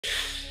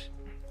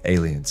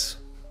Aliens.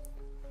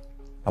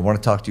 I want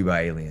to talk to you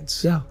about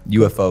aliens. Yeah.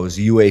 UFOs,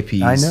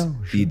 UAPs. I know.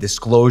 The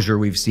disclosure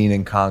we've seen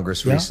in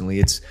Congress recently.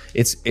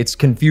 It's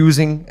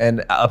confusing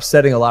and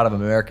upsetting a lot of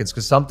Americans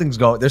because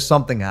there's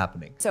something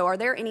happening. So are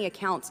there any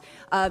accounts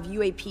of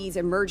UAPs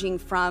emerging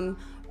from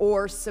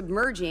or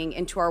submerging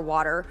into our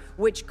water,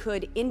 which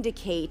could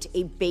indicate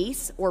a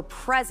base or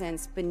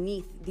presence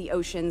beneath the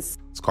ocean's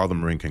It's called the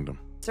Marine Kingdom.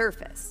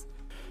 surface?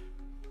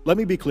 Let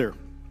me be clear.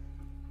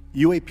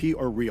 UAP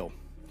are real.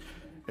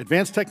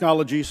 Advanced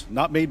technologies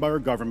not made by our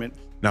government.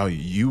 Now,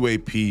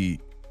 UAP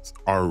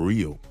are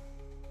real,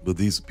 but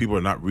these people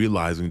are not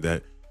realizing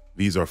that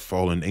these are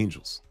fallen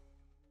angels.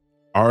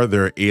 Are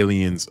there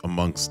aliens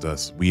amongst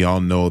us? We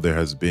all know there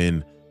has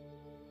been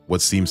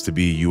what seems to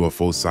be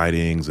UFO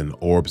sightings and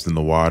orbs in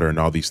the water and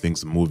all these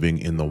things moving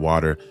in the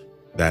water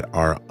that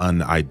are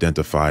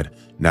unidentified.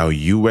 Now,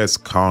 U.S.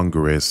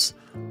 Congress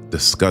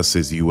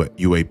discusses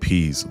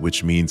UAPs,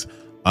 which means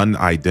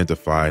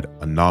unidentified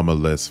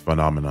anomalous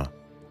phenomena.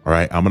 All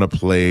right, I'm going to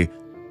play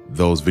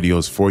those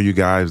videos for you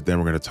guys. Then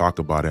we're going to talk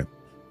about it.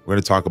 We're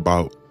going to talk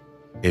about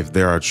if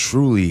there are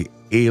truly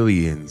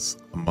aliens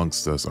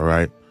amongst us. All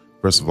right.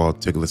 First of all,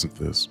 take a listen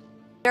to this.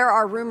 There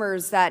are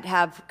rumors that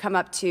have come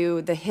up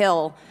to the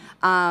Hill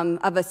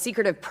of a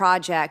secretive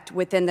project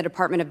within the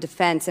Department of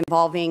Defense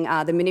involving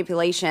the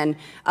manipulation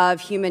of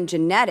human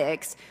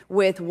genetics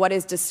with what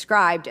is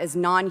described as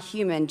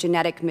non-human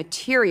genetic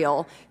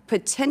material,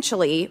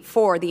 potentially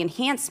for the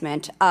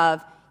enhancement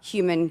of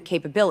human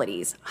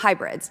capabilities,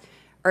 hybrids.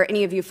 Are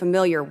any of you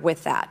familiar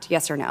with that?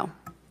 Yes or no?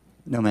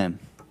 No, ma'am.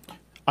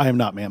 I am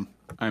not, ma'am.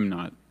 I'm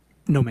not.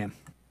 No, ma'am.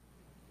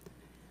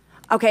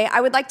 Okay,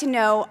 I would like to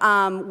know,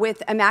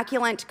 with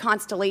Immaculate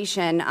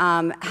Constellation,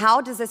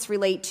 how does this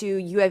relate to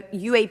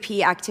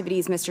UAP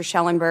activities, Mr.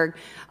 Schellenberg,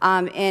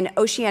 in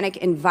oceanic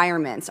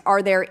environments?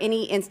 Are there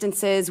any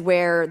instances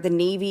where the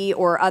Navy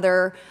or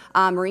other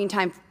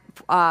maritime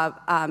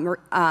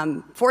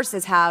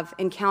forces have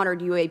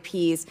encountered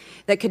UAPs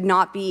that could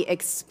not be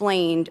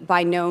explained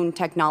by known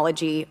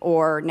technology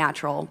or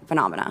natural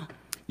phenomena?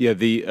 Yeah,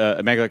 the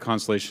Immaculate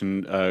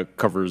Constellation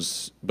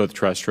covers both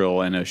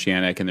terrestrial and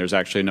oceanic, and there's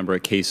actually a number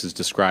of cases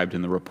described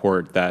in the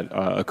report that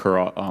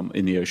occur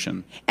in the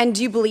ocean. And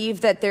do you believe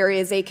that there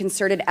is a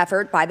concerted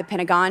effort by the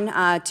Pentagon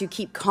to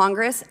keep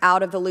Congress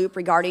out of the loop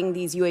regarding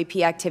these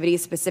UAP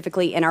activities,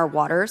 specifically in our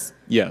waters?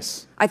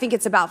 Yes. I think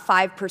it's about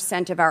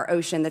 5% of our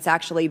ocean that's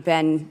actually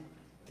been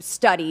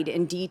studied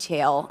in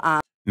detail.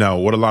 Now,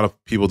 what a lot of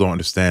people don't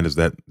understand is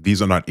that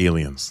these are not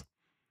aliens.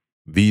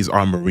 These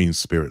are marine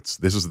spirits.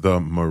 This is the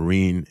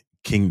Marine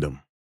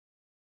Kingdom.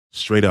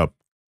 Straight up,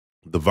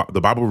 the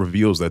Bible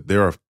reveals that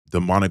there are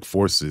demonic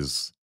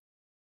forces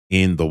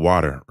in the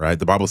water, right?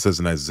 The Bible says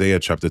in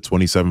Isaiah chapter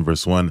 27,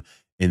 verse 1,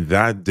 "In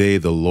that day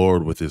the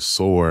Lord with his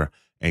sword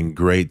and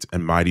great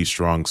and mighty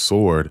strong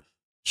sword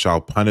shall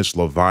punish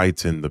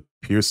Leviathan, the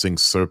piercing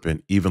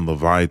serpent, even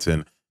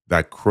Leviathan,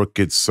 that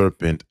crooked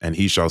serpent, and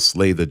he shall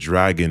slay the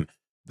dragon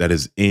that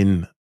is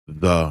in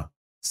the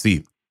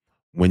sea."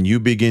 When you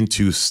begin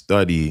to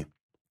study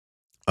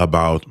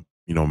about,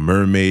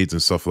 mermaids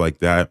and stuff like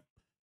that,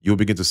 you'll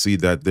begin to see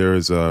that there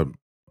is a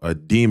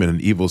demon,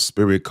 an evil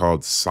spirit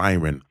called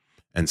siren,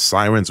 and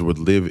sirens would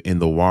live in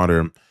the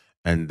water,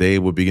 and they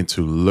would begin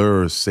to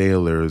lure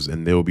sailors,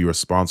 and they will be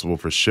responsible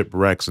for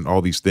shipwrecks and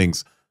all these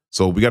things.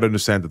 So we got to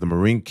understand that the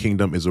Marine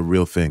Kingdom is a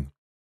real thing.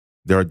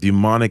 There are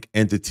demonic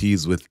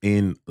entities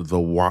within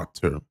the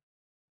water.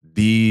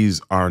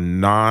 These are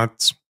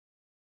not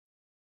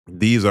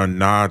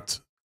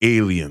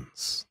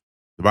aliens.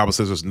 The Bible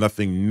says there's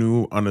nothing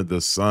new under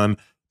the sun.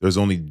 There's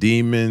only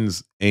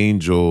demons,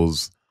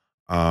 angels,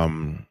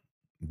 and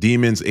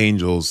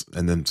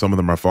then some of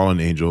them are fallen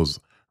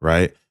angels,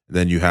 right? And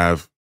then you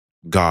have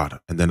God,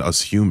 and then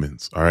us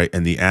humans, all right,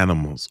 and the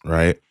animals,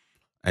 right?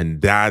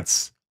 And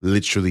that's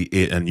literally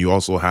it. And you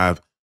also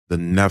have the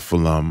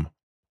Nephilim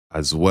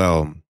as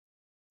well,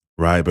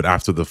 right? But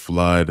after the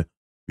flood,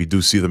 we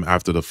do see them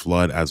after the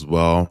flood as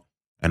well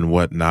and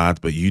whatnot,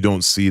 but you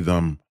don't see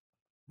them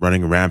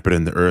running rampant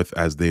in the earth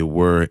as they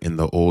were in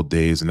the old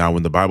days. Now,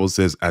 when the Bible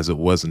says as it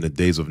was in the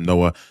days of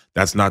Noah,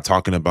 that's not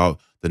talking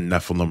about the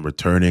Nephilim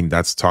returning.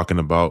 That's talking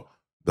about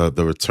the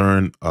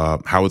return,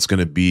 how it's going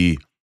to be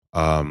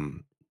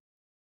in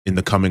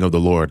the coming of the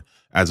Lord,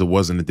 as it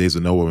was in the days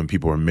of Noah when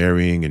people were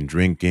marrying and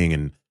drinking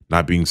and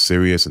not being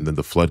serious. And then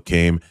the flood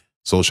came.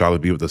 So shall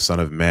it be with the Son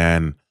of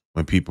Man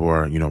when people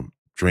are,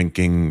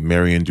 drinking,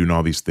 marrying, doing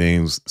all these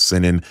things,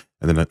 sinning.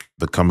 And then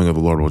the coming of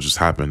the Lord will just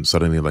happen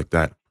suddenly like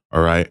that.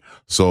 All right.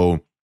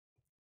 So,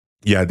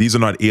 yeah, these are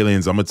not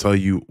aliens. I'm going to tell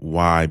you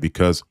why,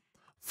 because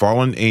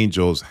fallen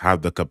angels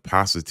have the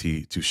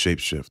capacity to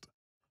shapeshift.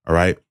 All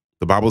right.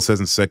 The Bible says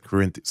in 2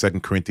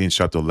 Corinthians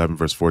chapter 11,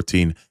 verse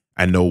 14,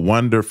 "And no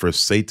wonder, for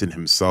Satan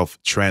himself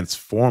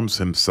transforms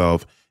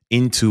himself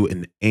into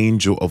an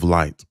angel of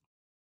light."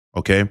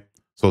 Okay.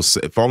 So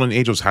fallen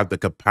angels have the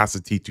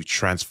capacity to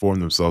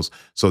transform themselves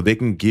so they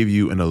can give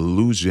you an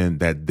illusion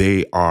that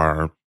they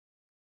are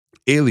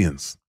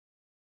aliens.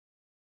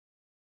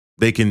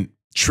 They can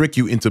trick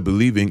you into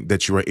believing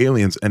that you are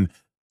aliens. And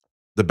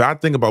The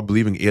bad thing about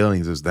believing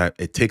aliens is that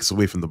it takes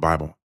away from the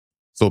Bible.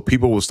 So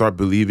people will start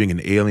believing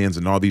in aliens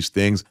and all these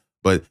things,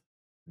 but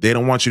they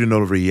don't want you to know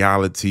the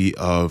reality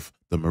of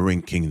the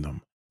marine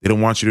kingdom. They don't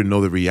want you to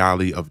know the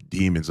reality of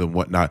demons and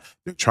whatnot.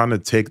 They're trying to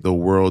take the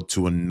world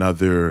to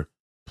another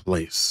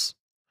place,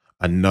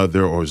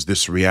 or is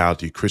this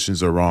reality?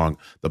 Christians are wrong.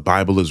 The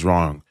Bible is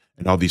wrong,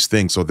 and all these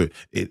things. So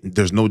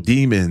there's no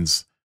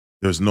demons.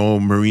 There's no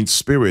marine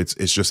spirits.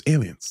 It's just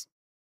aliens.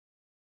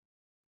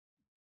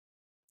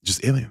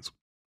 Just aliens,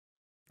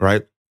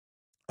 right?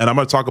 And I'm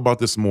going to talk about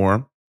this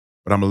more,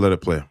 but I'm going to let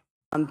it play.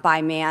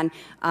 By man,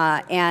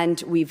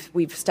 and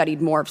we've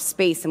studied more of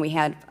space than we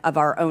had of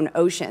our own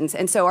oceans.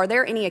 And so, are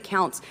there any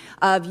accounts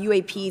of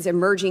UAPs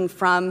emerging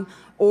from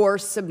or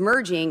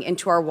submerging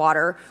into our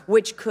water,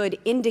 which could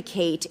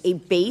indicate a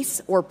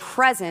base or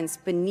presence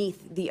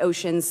beneath the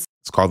ocean's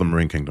It's called the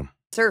Marine Kingdom.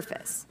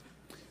 surface?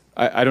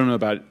 I don't know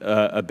about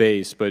a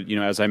base, but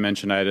as I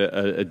mentioned, I had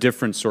a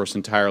different source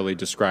entirely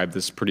describe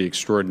this pretty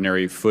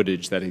extraordinary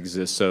footage that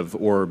exists of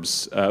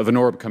orbs, of an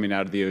orb coming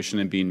out of the ocean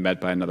and being met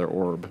by another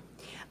orb.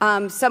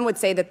 Some would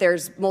say that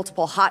there's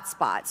multiple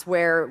hotspots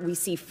where we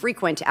see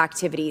frequent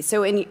activity.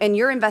 So in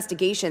your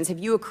investigations, have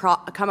you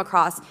come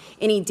across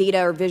any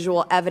data or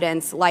visual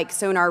evidence like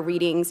sonar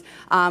readings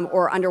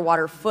or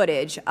underwater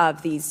footage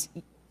of these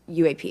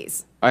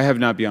UAPs? I have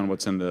not beyond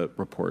what's in the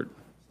report.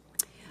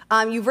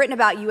 You've written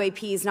about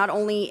UAPs not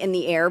only in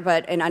the air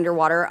but in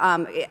underwater.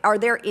 Are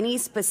there any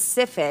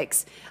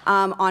specifics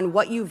on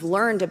what you've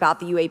learned about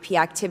the UAP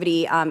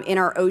activity in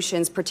our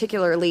oceans?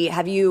 Particularly,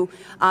 have you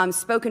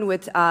spoken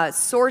with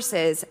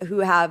sources who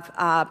have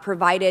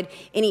provided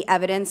any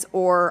evidence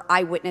or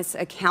eyewitness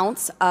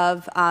accounts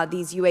of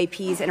these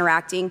UAPs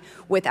interacting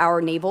with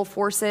our naval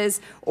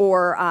forces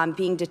or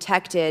being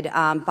detected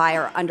by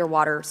our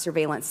underwater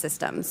surveillance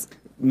systems?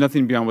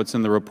 Nothing beyond what's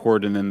in the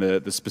report and then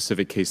the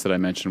specific case that I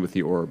mentioned with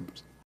the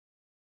orbs.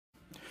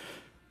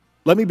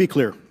 Let me be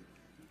clear.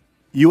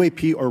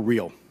 UAP are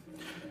real.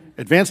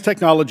 Advanced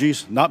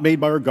technologies not made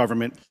by our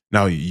government.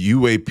 Now,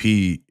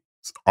 UAPs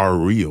are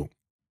real,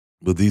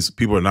 but these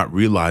people are not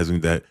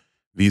realizing that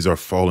these are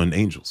fallen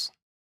angels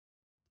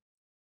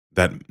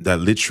that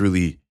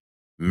literally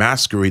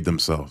masquerade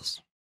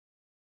themselves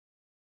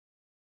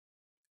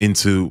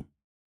into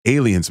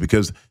aliens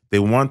because they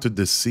want to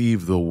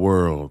deceive the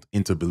world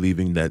into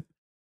believing that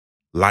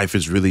life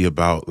is really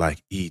about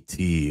like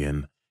E.T.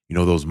 and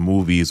those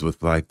movies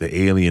with like the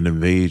alien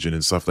invasion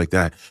and stuff like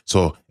that.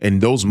 So in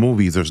those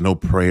movies, there's no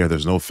prayer,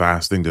 there's no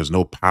fasting, there's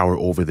no power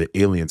over the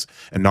aliens.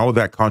 And all of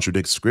that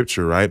contradicts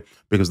scripture, right?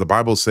 Because the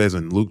Bible says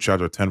in Luke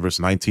chapter 10, verse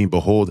 19,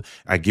 behold,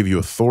 I give you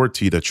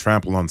authority to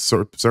trample on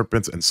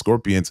serpents and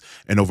scorpions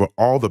and over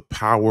all the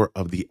power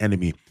of the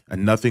enemy,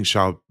 and nothing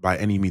shall by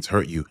any means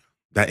hurt you.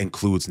 That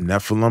includes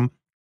Nephilim.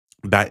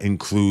 That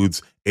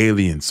includes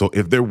aliens. So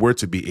if there were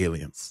to be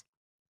aliens,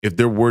 if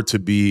there were to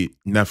be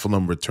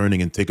Nephilim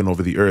returning and taking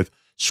over the earth,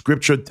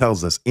 scripture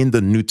tells us in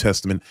the New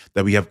Testament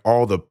that we have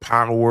all the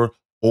power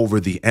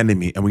over the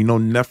enemy. And we know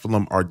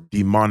Nephilim are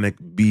demonic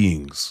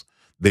beings.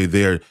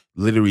 They're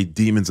literally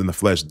demons in the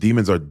flesh.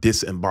 Demons are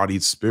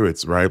disembodied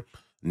spirits, right?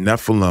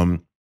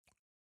 Nephilim,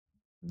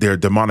 they're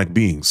demonic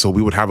beings. So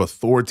we would have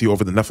authority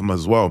over the Nephilim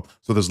as well.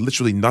 So there's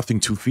literally nothing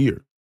to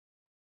fear.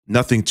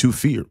 Nothing to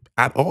fear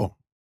at all,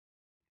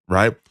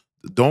 right?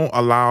 Don't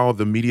allow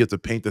the media to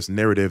paint this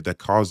narrative that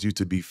caused you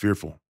to be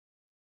fearful.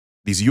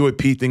 These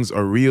UAP things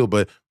are real,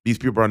 but these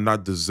people are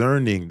not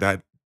discerning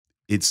that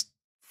it's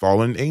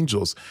fallen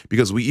angels.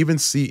 Because we even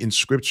see in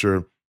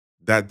scripture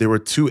that there were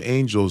two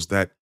angels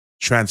that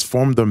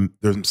transformed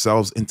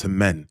themselves into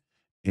men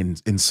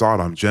in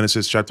Sodom.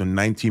 Genesis chapter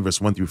 19,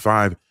 verse 1 through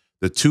 5.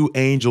 The two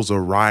angels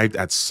arrived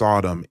at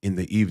Sodom in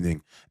the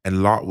evening,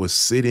 and Lot was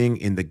sitting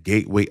in the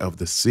gateway of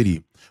the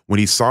city. When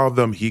he saw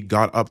them, he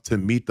got up to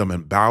meet them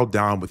and bowed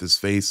down with his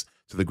face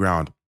to the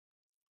ground.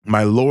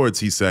 My lords,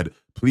 he said,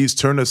 please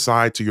turn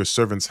aside to your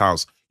servant's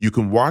house. You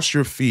can wash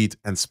your feet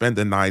and spend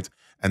the night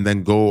and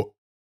then go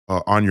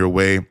on your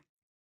way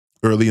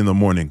early in the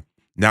morning.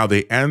 Now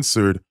they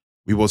answered,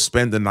 we will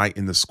spend the night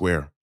in the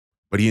square.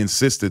 But he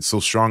insisted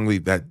so strongly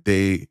that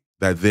they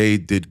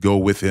did go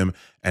with him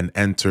and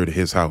entered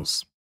his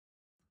house.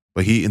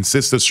 But he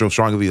insisted so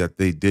strongly that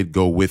they did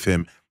go with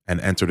him and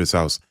entered his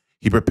house.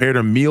 He prepared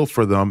a meal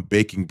for them,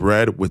 baking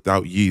bread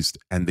without yeast,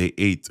 and they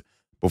ate.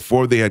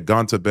 Before they had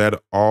gone to bed,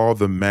 all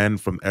the men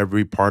from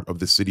every part of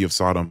the city of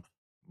Sodom,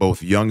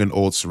 both young and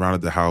old,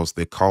 surrounded the house.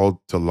 They called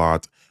to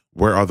Lot,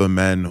 where are the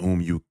men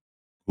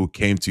who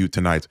came to you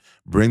tonight?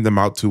 Bring them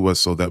out to us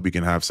so that we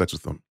can have sex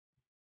with them.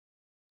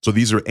 So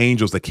these are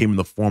angels that came in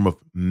the form of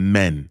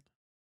men.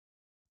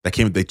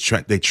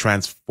 They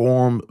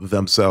transform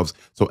themselves.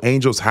 So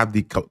angels have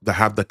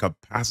the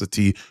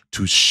capacity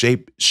to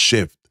shape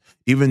shift.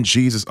 Even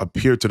Jesus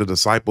appeared to the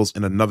disciples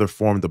in another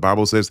form. The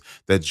Bible says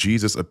that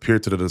Jesus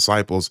appeared to the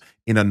disciples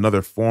in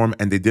another form,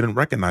 and they didn't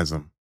recognize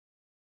him.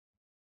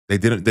 They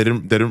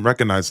didn't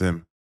recognize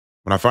him.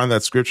 When I find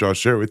that scripture, I'll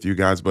share it with you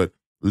guys. But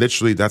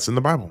literally, that's in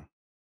the Bible,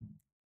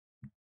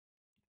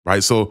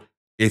 right? So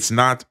it's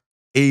not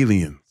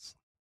aliens.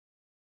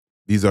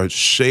 These are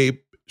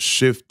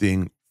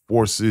shape-shifting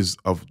forces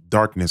of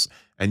darkness.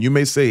 And you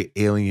may say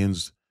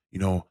aliens,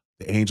 the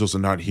angels are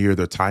not here.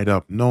 They're tied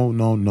up. No,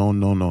 no, no,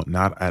 no, no,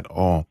 not at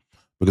all.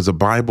 Because the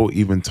Bible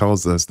even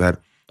tells us that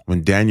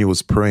when Daniel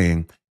was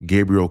praying,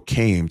 Gabriel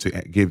came to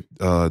give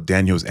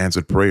Daniel's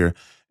answered prayer.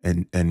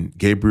 And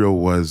Gabriel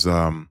was,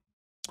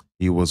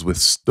 he was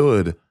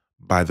withstood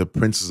by the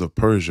princes of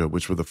Persia,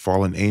 which were the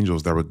fallen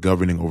angels that were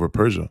governing over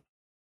Persia.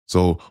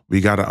 So we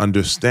got to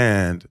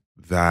understand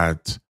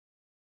that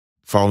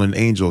fallen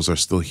angels are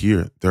still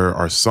here. There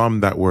are some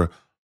that were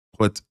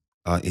put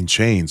in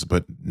chains,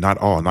 but not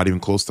all, not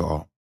even close to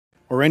all.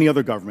 Or any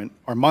other government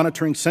are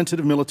monitoring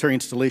sensitive military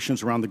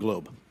installations around the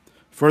globe.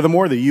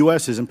 Furthermore, the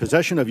U.S. is in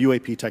possession of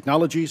UAP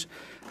technologies,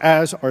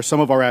 as are some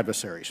of our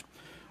adversaries.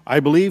 I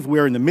believe we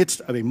are in the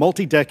midst of a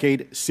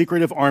multi-decade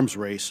secretive arms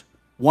race,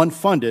 one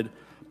funded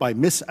by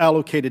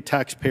misallocated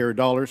taxpayer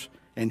dollars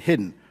and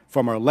hidden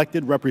from our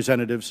elected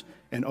representatives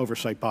and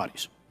oversight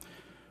bodies.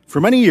 For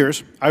many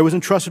years, I was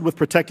entrusted with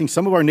protecting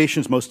some of our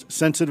nation's most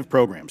sensitive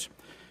programs.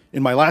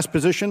 In my last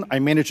position, I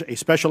managed a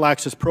special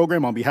access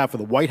program on behalf of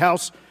the White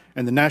House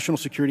and the National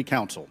Security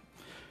Council.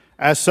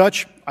 As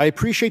such, I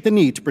appreciate the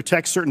need to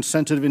protect certain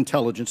sensitive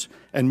intelligence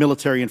and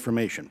military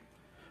information.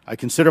 I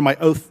consider my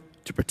oath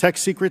to protect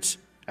secrets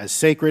as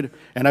sacred,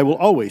 and I will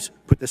always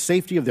put the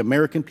safety of the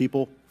American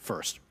people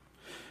first.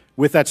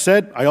 With that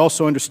said, I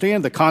also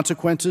understand the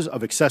consequences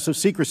of excessive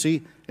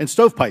secrecy and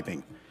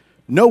stovepiping.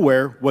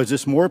 Nowhere was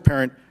this more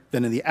apparent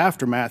than in the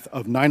aftermath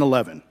of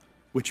 9/11,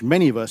 which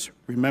many of us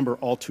remember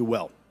all too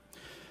well.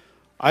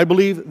 I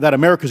believe that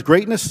America's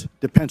greatness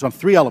depends on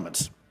three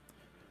elements: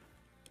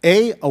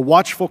 A, a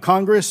watchful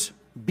Congress;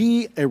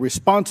 B, a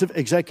responsive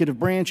executive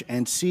branch;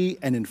 and C,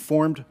 an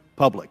informed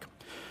public.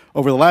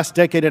 Over the last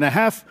decade and a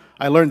half,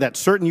 I learned that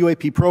certain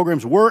UAP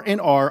programs were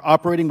and are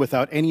operating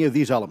without any of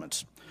these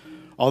elements.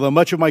 Although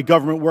much of my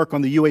government work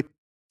on the UAP...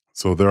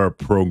 So there are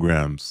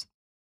programs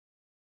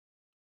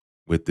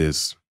with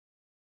this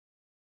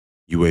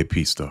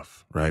UAP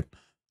stuff, right?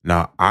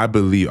 Now, I'm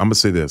going to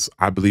say this.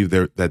 I believe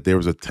that there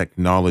was a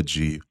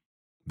technology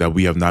that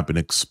we have not been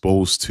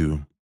exposed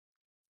to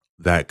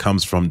that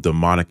comes from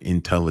demonic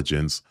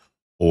intelligence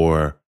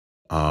or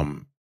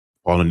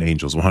fallen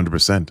angels,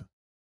 100%.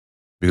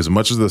 Because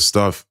much of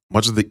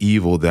the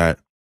evil that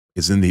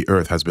is in the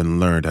earth has been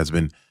learned,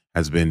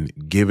 has been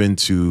given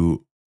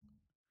to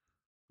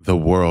the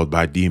world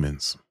by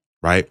demons,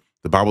 right?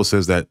 The Bible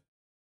says that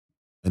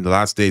in the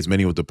last days,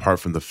 many will depart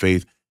from the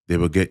faith. They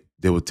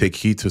will take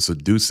heed to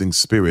seducing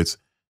spirits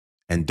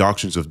and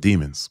doctrines of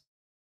demons,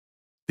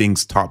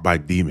 things taught by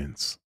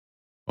demons.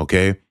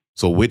 Okay,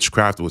 so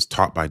witchcraft was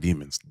taught by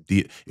demons.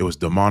 It was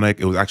demonic.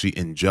 It was actually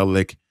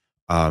angelic,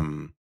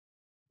 fallen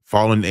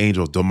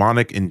angels,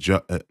 demonic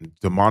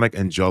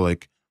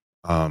angelic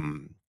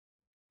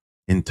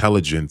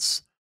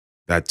intelligence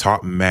that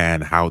taught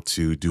man how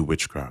to do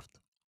witchcraft,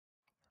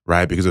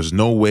 right? Because there's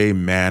no way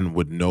man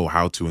would know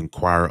how to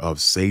inquire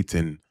of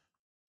Satan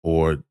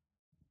or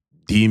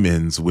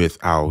demons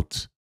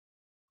without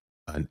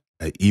an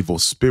evil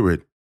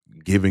spirit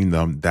giving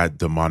them that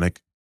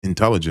demonic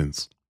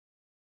intelligence.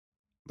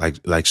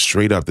 Like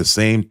straight up, the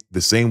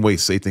same way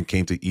Satan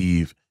came to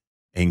Eve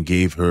and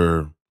gave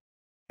her,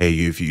 hey,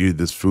 if you eat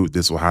this fruit,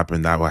 this will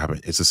happen, that will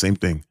happen. It's the same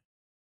thing.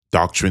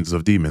 Doctrines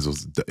of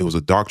demons. It was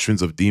the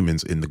doctrines of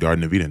demons in the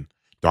Garden of Eden.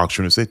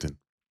 Doctrine of Satan.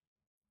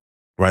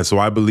 Right. So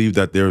I believe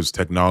that there's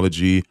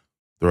technology.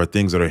 There are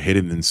things that are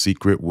hidden in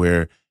secret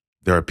where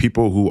there are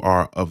people who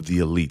are of the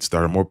elites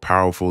that are more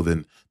powerful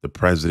than the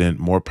president,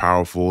 more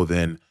powerful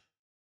than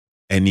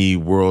any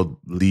world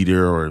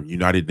leader or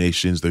United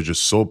Nations. They're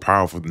just so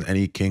powerful than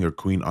any king or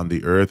queen on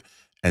the earth.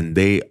 And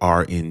they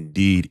are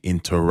indeed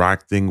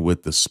interacting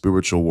with the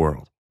spiritual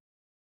world.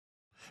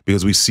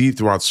 Because we see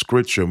throughout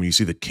scripture, when you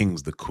see the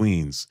kings, the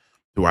queens,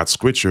 throughout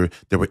scripture,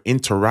 they were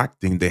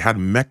interacting. They had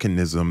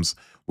mechanisms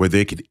where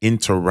they could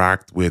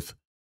interact with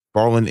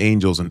fallen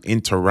angels and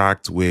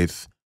interact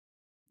with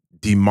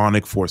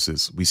demonic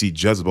forces. We see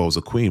Jezebel as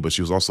a queen, but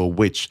she was also a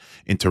witch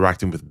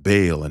interacting with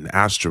Baal and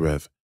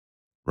Ashtoreth,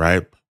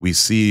 right? We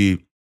see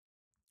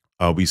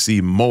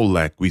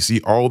Molech. We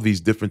see all these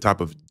different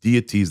type of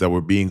deities that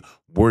were being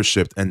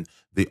worshipped. And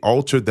the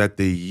altar that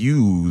they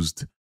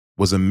used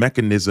was a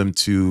mechanism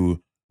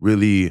to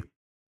really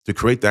to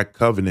create that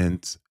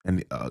covenant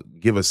and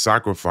give a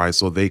sacrifice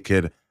so they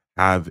could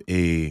have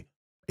a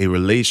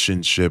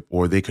relationship,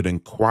 or they could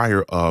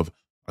inquire of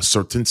a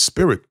certain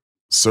spirit,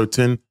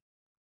 certain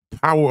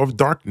power of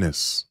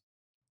darkness.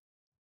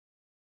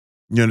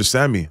 You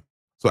understand me?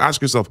 So ask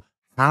yourself,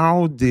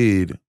 how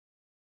did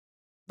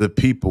the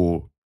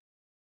people,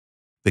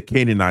 the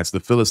Canaanites, the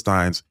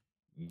Philistines,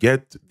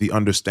 get the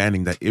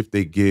understanding that if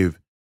they give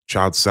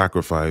child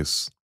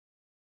sacrifice,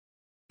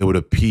 it would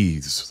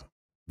appease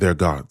their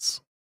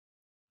gods?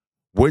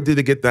 Where did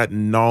they get that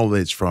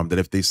knowledge from, that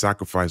if they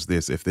sacrifice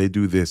this, if they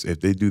do this, if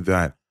they do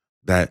that,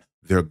 that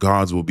their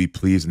gods will be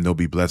pleased and they'll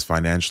be blessed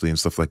financially and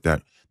stuff like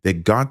that? They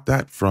got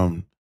that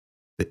from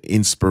the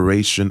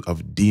inspiration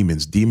of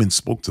demons. Demons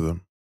spoke to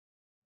them.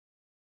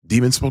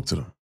 Demons spoke to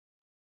them.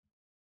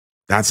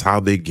 That's how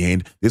they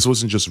gained. This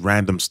wasn't just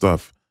random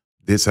stuff.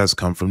 This has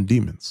come from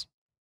demons,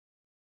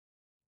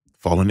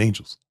 fallen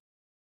angels.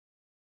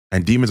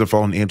 And demons and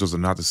fallen angels are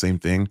not the same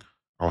thing.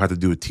 I'll have to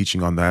do a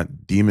teaching on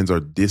that. Demons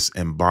are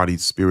disembodied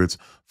spirits.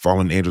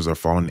 Fallen angels are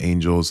fallen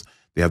angels.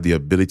 They have the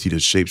ability to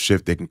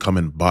shapeshift. They can come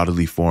in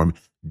bodily form.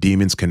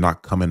 Demons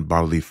cannot come in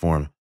bodily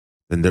form.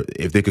 And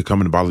if they could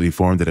come in bodily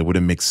form, then it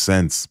wouldn't make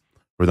sense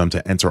for them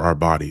to enter our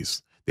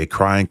bodies. They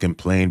cry and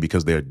complain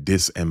because they are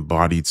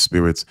disembodied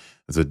spirits.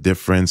 There's a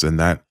difference, and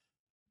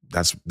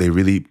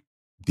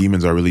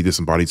demons are really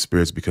disembodied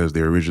spirits because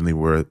they originally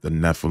were the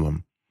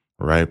Nephilim,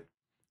 right?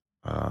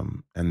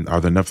 And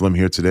are the Nephilim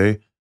here today?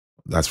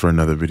 That's for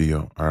another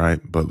video, all right?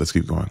 But let's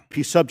keep going.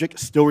 UAP subject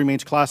still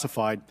remains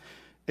classified.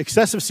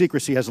 Excessive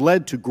secrecy has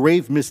led to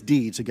grave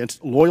misdeeds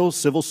against loyal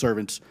civil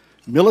servants,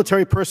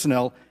 military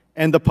personnel,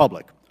 and the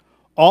public,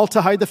 all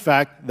to hide the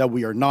fact that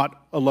we are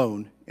not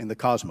alone in the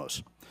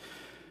cosmos.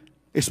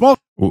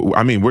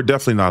 We're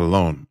definitely not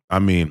alone.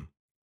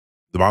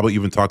 The Bible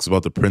even talks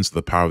about the prince of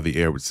the power of the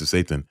air, which is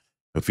Satan.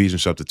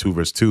 Ephesians chapter 2,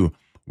 verse 2,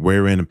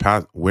 wherein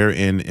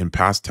in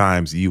past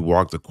times ye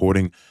walked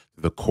according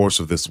to the course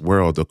of this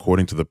world,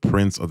 according to the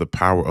prince of the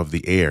power of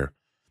the air,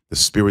 the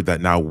spirit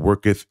that now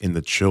worketh in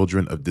the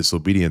children of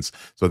disobedience.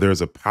 So there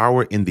is a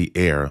power in the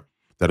air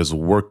that is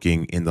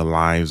working in the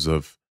lives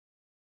of,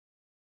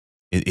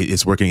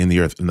 it's working in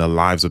the earth, in the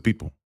lives of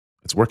people.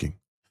 It's working.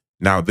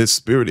 Now, this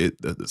spirit,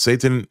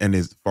 Satan and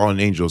his fallen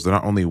angels, they're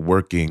not only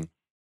working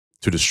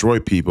to destroy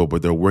people,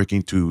 but they're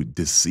working to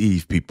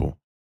deceive people.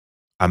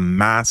 A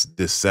mass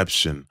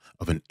deception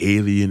of an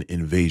alien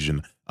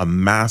invasion, a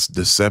mass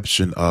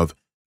deception of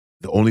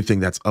the only thing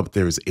that's up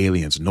there is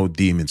aliens, no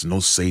demons, no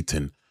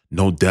Satan,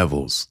 no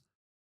devils.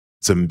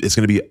 It's going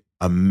to be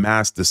a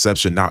mass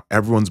deception. Now,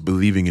 everyone's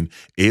believing in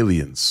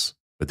aliens,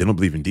 but they don't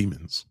believe in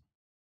demons.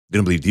 They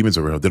don't believe demons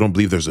are real. They don't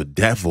believe there's a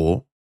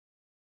devil.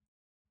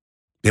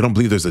 They don't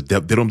believe there's a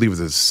devil. They don't believe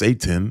there's a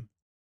Satan,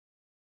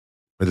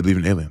 but they believe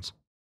in aliens.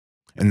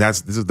 And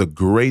this is the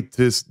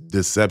greatest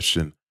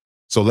deception.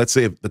 So let's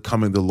say if the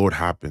coming of the Lord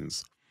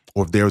happens,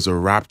 or if there's a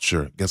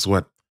rapture, guess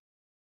what?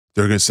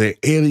 They're going to say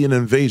alien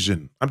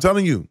invasion. I'm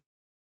telling you,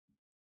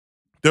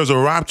 there's a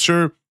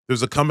rapture,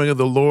 there's a coming of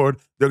the Lord.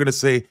 They're going to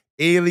say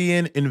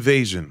alien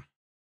invasion.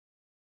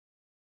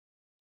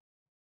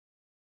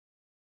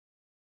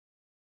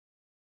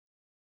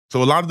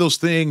 So a lot of those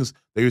things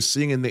that you're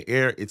seeing in the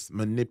air, it's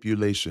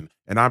manipulation.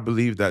 And I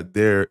believe that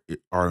there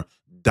are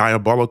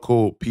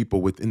diabolical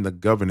people within the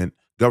government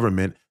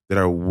that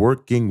are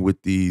working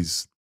with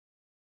these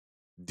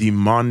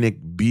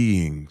demonic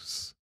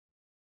beings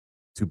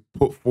to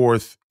put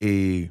forth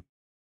a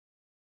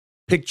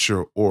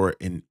picture or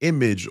an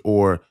image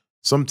or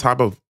some type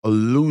of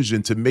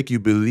illusion to make you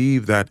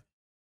believe that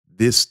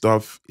this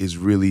stuff is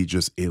really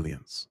just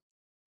aliens.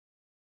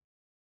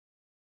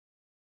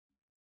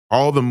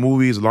 All the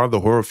movies, a lot of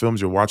the horror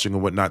films you're watching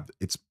and whatnot,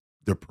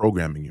 they're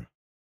programming you.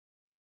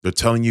 They're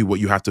telling you what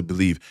you have to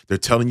believe. They're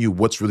telling you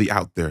what's really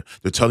out there.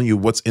 They're telling you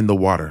what's in the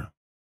water.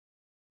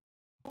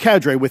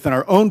 Cadre within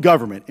our own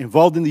government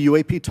involved in the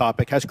UAP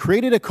topic has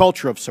created a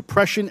culture of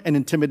suppression and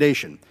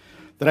intimidation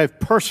that I've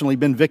personally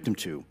been victim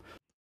to.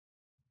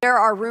 There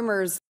are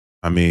rumors.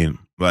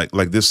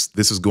 Like this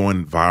is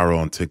going viral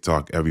on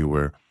TikTok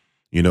everywhere.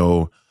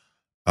 The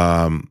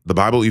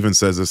Bible even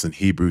says this in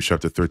Hebrews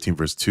chapter 13,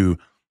 verse 2.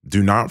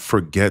 Do not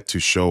forget to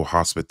show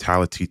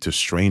hospitality to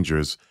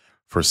strangers,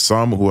 for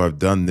some who have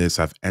done this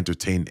have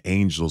entertained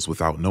angels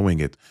without knowing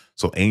it.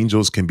 So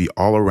angels can be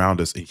all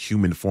around us in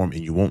human form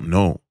and you won't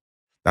know.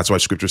 That's why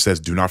scripture says,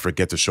 do not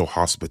forget to show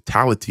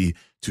hospitality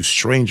to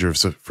strangers.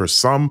 So for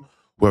some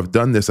who have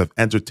done this have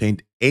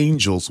entertained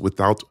angels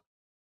without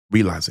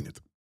realizing it.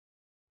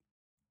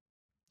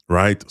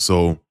 Right?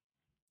 So,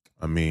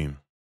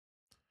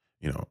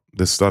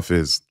 this stuff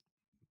is,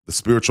 the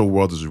spiritual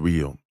world is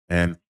real.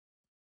 And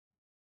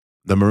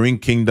the marine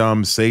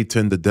kingdom,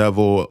 Satan, the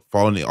devil,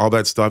 fallen, all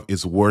that stuff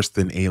is worse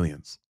than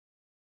aliens.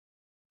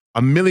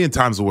 1,000,000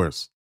 times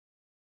worse.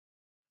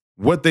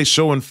 What they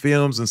show in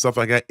films and stuff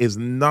like that is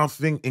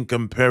nothing in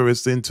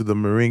comparison to the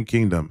marine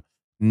kingdom.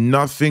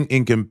 Nothing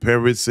in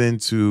comparison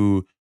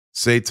to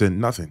Satan.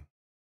 Nothing.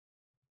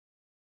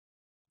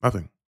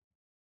 Nothing.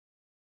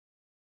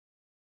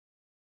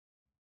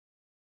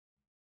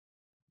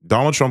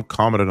 Donald Trump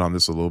commented on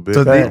this a little bit.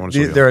 So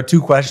there are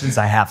two questions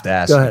I have to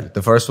ask you. Go ahead.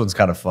 The first one's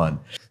kind of fun.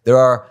 There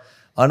are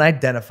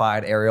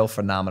unidentified aerial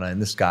phenomena in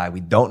the sky.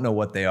 We don't know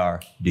what they are.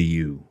 Do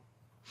you?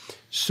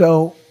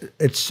 So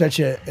it's such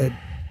a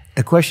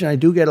question I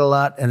do get a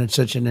lot, and it's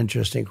such an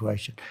interesting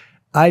question.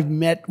 I've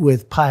met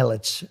with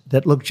pilots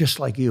that look just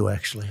like you,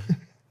 actually.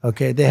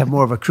 Okay, they have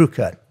more of a crew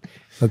cut.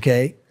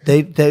 Okay,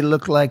 they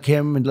look like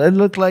him and they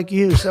look like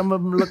you. Some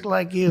of them look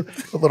like you,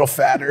 A little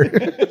fatter.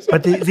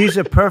 but these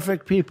are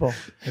perfect people.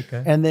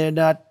 Okay. And they're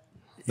not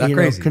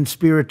crazy.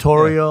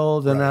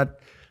 conspiratorial. They're not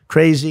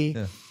crazy.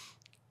 Yeah.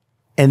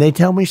 And they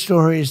tell me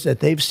stories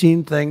that they've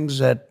seen things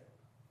that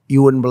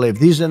you wouldn't believe.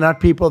 These are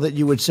not people that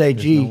you would say,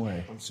 gee, No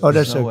way. oh,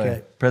 that's No way.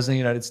 okay. President of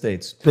the United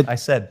States. But I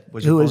said,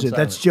 was your Who phone is it? silent?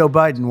 That's Joe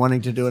Biden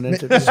wanting to do an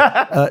interview.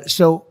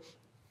 So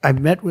I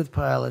met with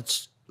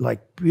pilots,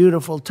 like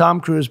beautiful, Tom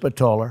Cruise, but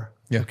taller,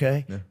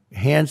 okay? Yeah.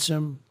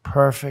 Handsome,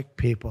 perfect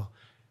people.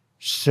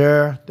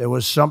 Sir, there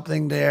was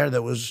something there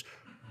that was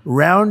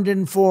round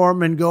in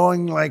form and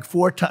going like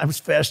 4 times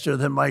faster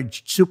than my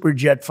super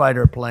jet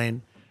fighter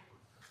plane.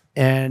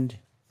 And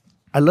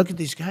I look at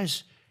these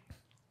guys,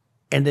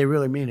 and they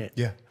really mean it.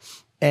 Yeah.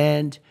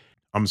 And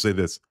I'm going to say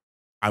this.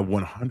 I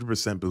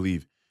 100%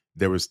 believe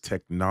there is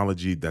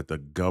technology that the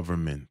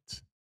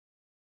government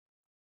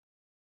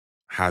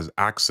has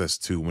access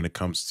to when it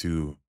comes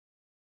to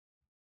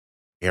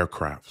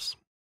aircrafts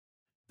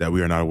that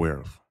we are not aware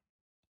of.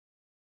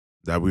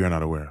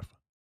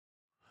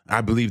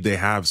 I believe they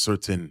have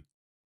certain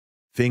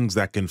things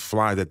that can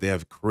fly that they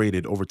have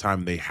created over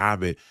time. They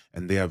have it,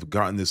 and they have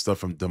gotten this stuff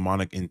from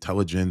demonic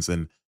intelligence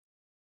and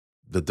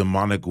the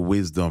demonic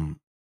wisdom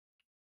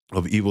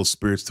of evil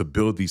spirits to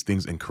build these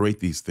things and create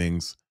these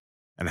things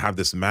and have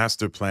this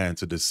master plan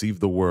to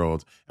deceive the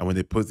world. And when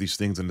they put these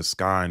things in the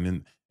sky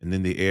and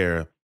in the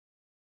air,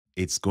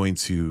 it's going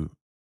to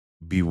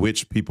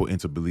bewitch people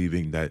into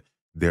believing that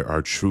there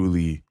are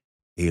truly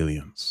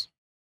aliens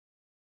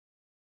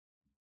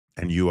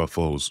and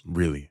UFOs,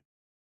 really.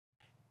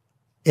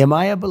 am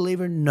I a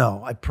believer?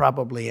 No, I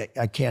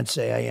can't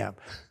say I am.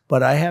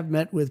 But I have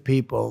met with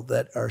people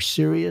that are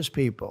serious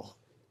people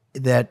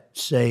that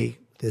say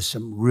there's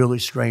some really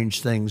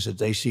strange things that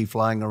they see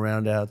flying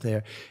around out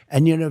there.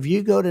 And, you know, if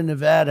you go to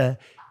Nevada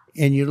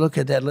and you look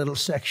at that little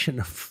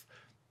section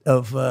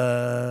of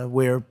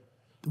where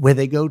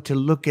they go to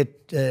look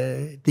at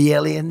the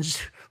aliens,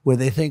 where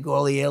they think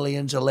all the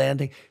aliens are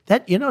landing,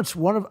 that, you know, it's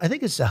I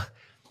think it's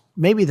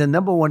maybe the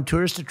 #1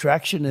 tourist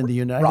attraction in the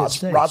United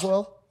States.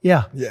 Roswell?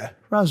 Yeah. Yeah.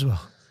 Roswell.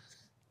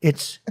 I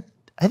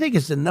think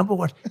it's the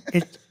 #1.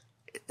 It's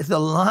the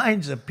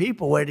lines of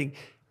people waiting.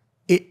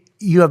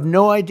 You have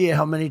no idea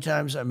how many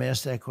times I'm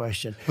asked that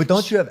question. But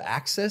don't you have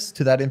access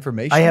to that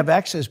information? I have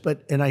access,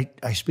 and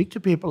I speak to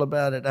people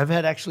about it. I've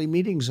had actually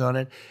meetings on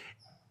it,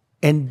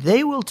 and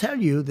they will tell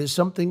you there's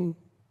something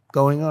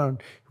going on.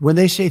 When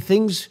they say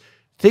things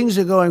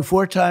are going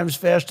 4 times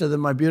faster than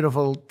my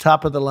beautiful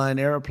top-of-the-line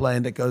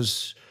airplane that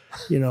goes,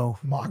 you know,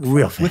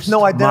 real fast. With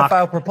no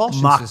identifiable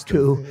propulsion Mach system.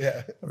 2,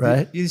 Yeah.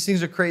 right? These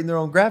things are creating their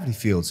own gravity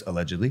fields,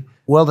 allegedly.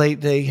 Well,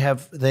 they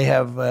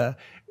have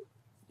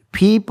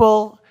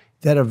people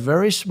that are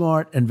very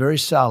smart and very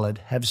solid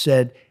have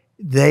said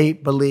they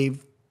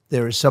believe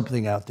there is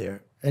something out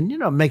there. And, you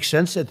know, it makes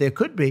sense that there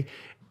could be.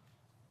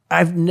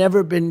 I've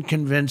never been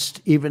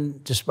convinced, even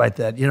despite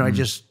that. You know, I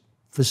just,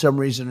 for some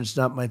reason, it's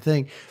not my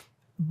thing.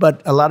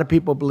 But a lot of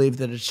people believe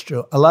that it's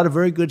true. A lot of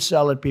very good,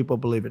 solid people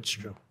believe it's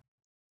true.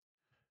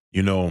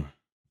 You know,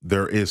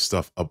 there is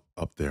stuff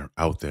out there.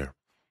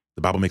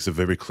 The Bible makes it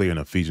very clear in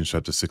Ephesians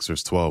chapter 6,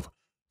 verse 12.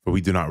 For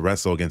we do not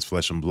wrestle against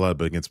flesh and blood,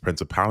 but against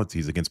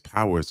principalities, against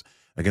powers,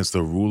 against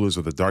the rulers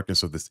of the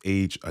darkness of this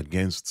age,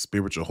 against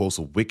spiritual hosts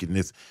of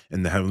wickedness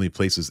in the heavenly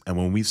places. And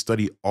when we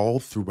study all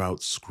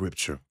throughout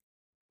Scripture,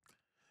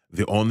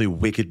 the only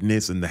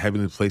wickedness in the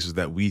heavenly places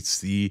that we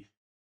see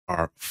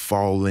are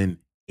fallen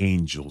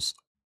angels,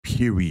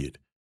 period,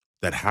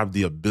 that have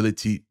the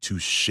ability to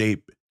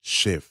shift,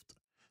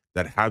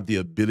 that have the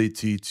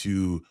ability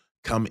to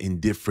come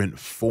in different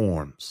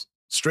forms.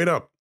 Straight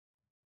up.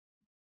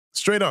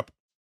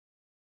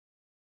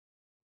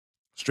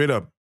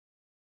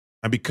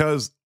 And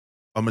because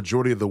a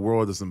majority of the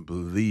world doesn't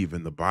believe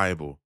in the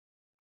Bible,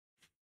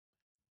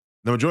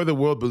 the majority of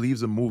the world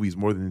believes in movies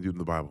more than they do in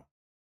the Bible.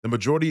 The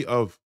majority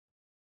of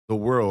the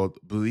world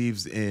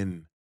believes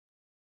in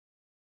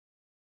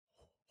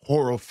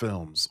horror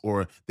films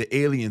or the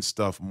alien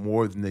stuff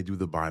more than they do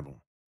the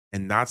Bible.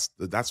 And that's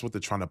what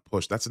they're trying to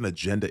push. That's an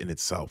agenda in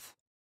itself.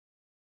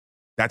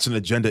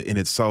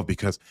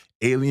 Because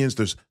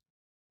aliens,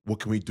 what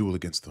can we do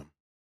against them?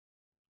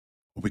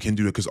 What we can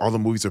do, because all the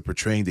movies are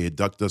portraying they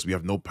abduct us. We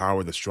have no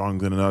power. They're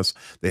stronger than us.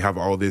 They have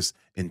all this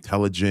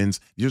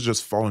intelligence. These are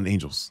just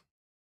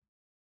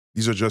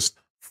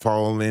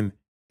fallen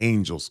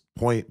angels.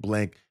 Point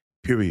blank,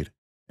 period.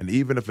 And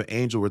even if an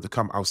angel were to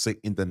come, I'll say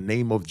in the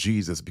name of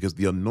Jesus, because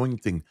the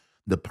anointing,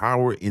 the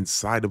power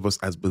inside of us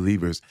as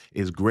believers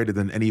is greater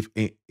than any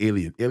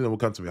alien. Alien will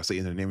come to me. I'll say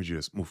in the name of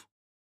Jesus, move.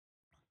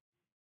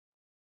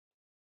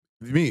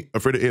 Me,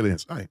 afraid of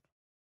aliens. All right.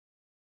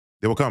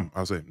 They will come.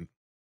 I'll say, you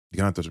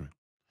cannot touch me.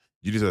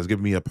 Jesus has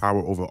given me a power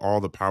over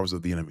all the powers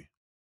of the enemy.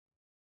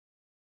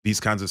 These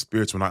kinds of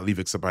spirits will not leave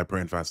except by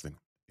prayer and fasting.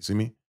 You see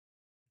me?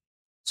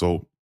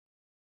 So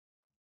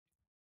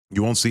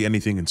you won't see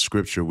anything in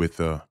Scripture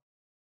with a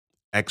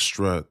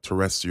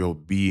extraterrestrial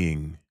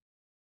being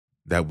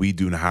that we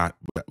do not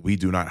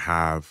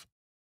have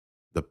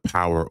the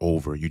power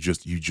over. You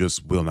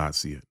just will not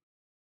see it.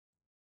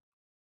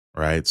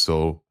 All right.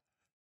 So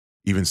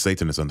even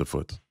Satan is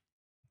underfoot.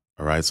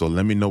 All right. So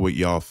let me know what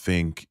y'all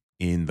think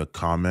in the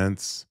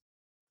comments.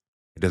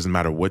 It doesn't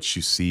matter what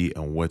you see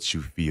and what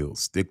you feel.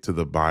 Stick to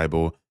the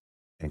Bible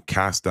and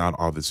cast down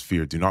all this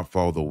fear. Do not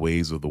follow the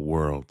ways of the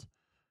world.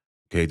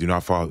 Okay, do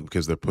not follow,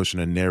 because they're pushing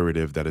a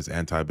narrative that is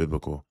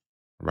anti-biblical. All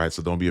right,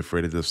 so don't be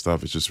afraid of this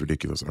stuff. It's just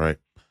ridiculous. All right,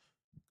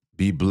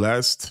 be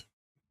blessed.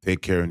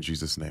 Take care in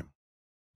Jesus' name.